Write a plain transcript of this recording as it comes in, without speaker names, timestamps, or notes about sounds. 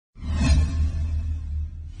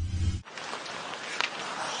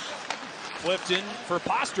Flipped in for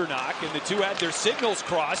Pasternak, and the two had their signals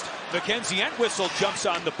crossed. Mackenzie Entwistle jumps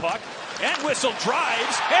on the puck. Entwistle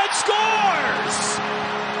drives and scores!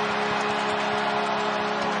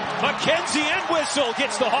 Mackenzie Entwistle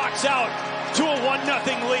gets the Hawks out to a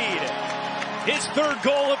 1-0 lead. His third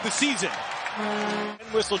goal of the season.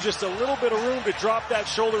 Entwistle just a little bit of room to drop that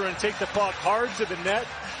shoulder and take the puck hard to the net.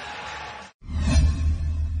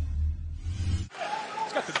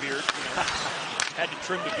 He's got the beard, you know. Had to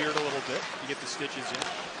trim the beard a little bit to get the stitches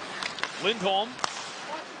in. Lindholm.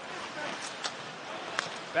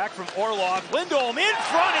 Back from Orlov. Lindholm in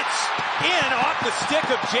front. It's in off the stick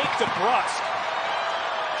of Jake DeBrusk.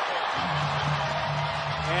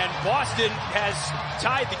 And Boston has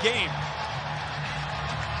tied the game.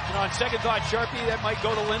 And on second thought, Sharpie, that might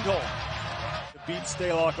go to Lindholm. Beat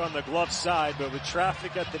Stalock on the glove side, but with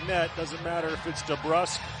traffic at the net, doesn't matter if it's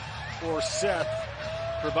DeBrusk or Seth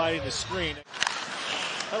providing the screen.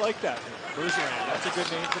 I like that. Bergeron, that's a good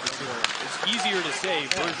name for the tour. It's easier to say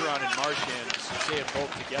Bergeron and Marchand, to say it both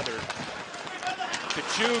together.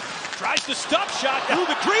 Kachuk tries to stuff shot through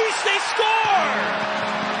the crease. They score!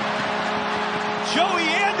 Joey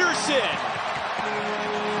Anderson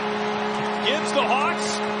gives the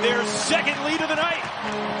Hawks their second lead of the night.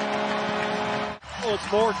 Well, it's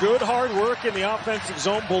more good hard work in the offensive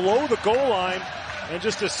zone below the goal line. And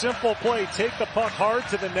just a simple play, take the puck hard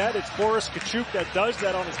to the net. It's Boris Kachuk that does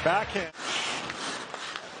that on his backhand.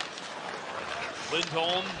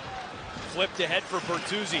 Lindholm flipped ahead for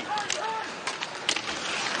Bertuzzi.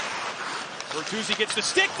 Bertuzzi gets the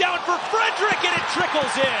stick down for Frederick, and it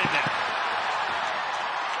trickles in.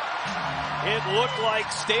 It looked like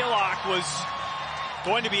Stalock was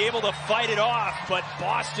going to be able to fight it off, but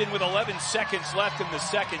Boston, with 11 seconds left in the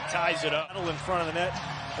second, ties it up. In front of the net.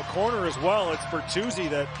 The corner as well. It's Bertuzzi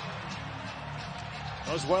that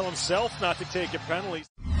does well himself not to take a penalty.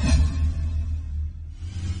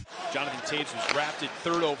 Jonathan Taves was drafted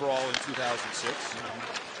 3rd overall in 2006.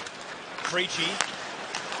 Krejci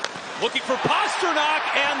looking for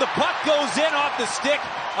Pasternak, and the puck goes in off the stick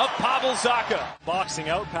of Pavel Zacha. Boxing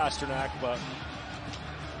out Pasternak, but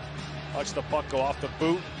watch the puck go off the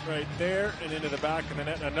boot right there and into the back of the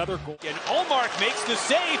net. And another goal. And Ullmark makes the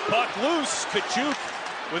save. Puck loose. Kachuk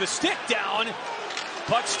with a stick down.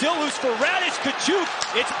 Puck still loose for Radish. Kachuk.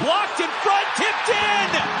 It's blocked in front. Tipped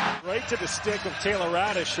in. Right to the stick of Taylor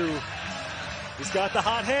Radish, who he's got the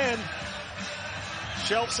hot hand.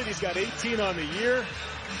 Shelfs it. He's got 18 on the year.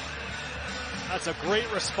 That's a great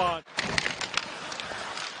response.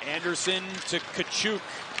 Anderson to Kachuk.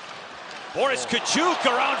 Boris Kachuk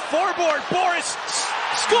around foreboard. Boris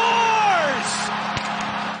scores!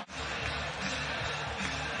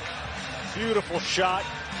 Beautiful shot,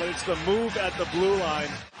 but it's the move at the blue line.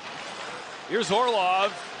 Here's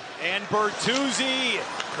Orlov, and Bertuzzi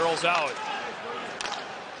curls out.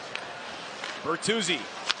 Bertuzzi.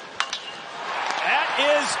 That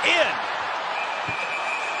is in.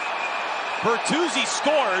 Bertuzzi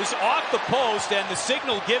scores off the post, and the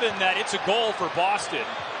signal given that it's a goal for Boston.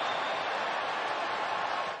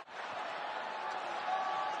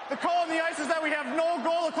 The call on the ice is that we have no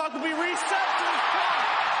goal. The clock will be reset to the clock.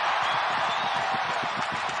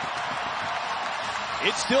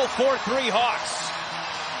 It's still 4-3 Hawks.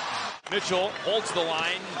 Mitchell holds the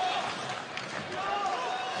line.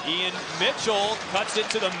 Ian Mitchell cuts it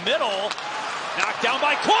to the middle. Knocked down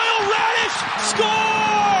by Coyle. Radish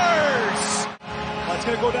scores! It's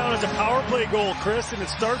going to go down as a power play goal, Chris, and it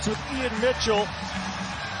starts with Ian Mitchell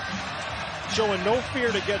showing no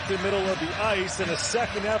fear to get to the middle of the ice, and a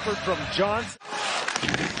second effort from Johnson.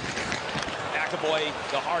 McAvoy,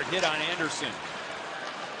 the hard hit on Anderson.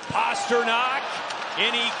 Pasternak,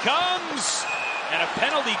 in he comes, and a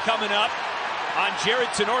penalty coming up on Jared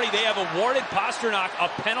Tenorti. They have awarded Pasternak a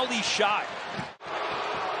penalty shot.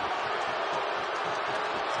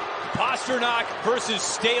 Pasternak versus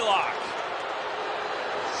Stalock.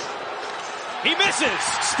 He misses.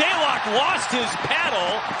 Stalock lost his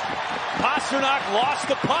paddle. Pasternak lost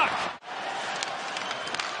the puck.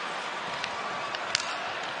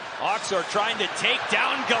 Hawks are trying to take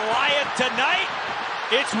down Goliath tonight.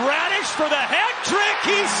 It's Radish for the hat trick.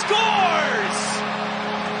 He scores!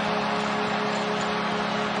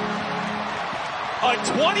 A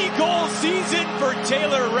 20-goal season for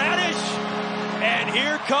Taylor Radish. And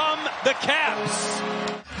here come the Caps.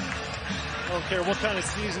 I don't care what kind of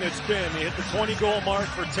season it's been. He hit the 20-goal mark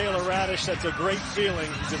for Taylor Radish. That's a great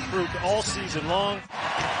feeling. He's improved all season long.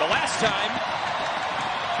 The last time,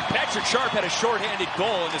 Patrick Sharp had a shorthanded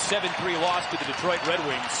goal in the 7-3 loss to the Detroit Red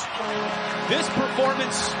Wings. This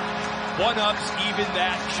performance one-ups even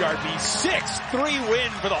that, Sharpie. 6-3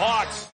 win for the Hawks.